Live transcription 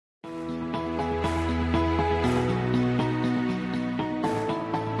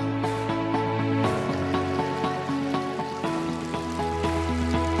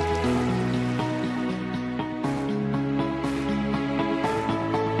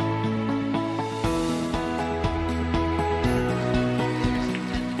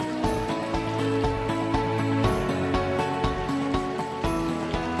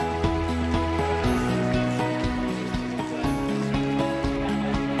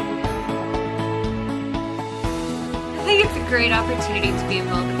think it's a great opportunity to be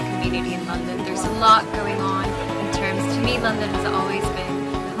involved in the community in London. There's a lot going on in terms, to me London has always been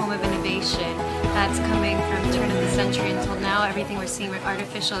the home of innovation. That's coming from the turn of the century until now, everything we're seeing with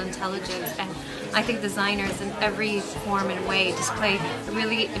artificial intelligence, and I think designers in every form and way just play a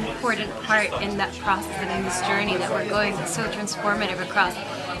really important part in that process and in this journey that we're going. It's so transformative across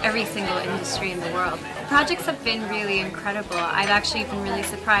every single industry in the world. The projects have been really incredible. I've actually been really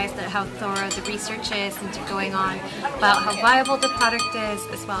surprised at how thorough the research is into going on about how viable the product is,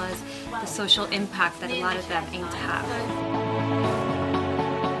 as well as the social impact that a lot of them aim to have.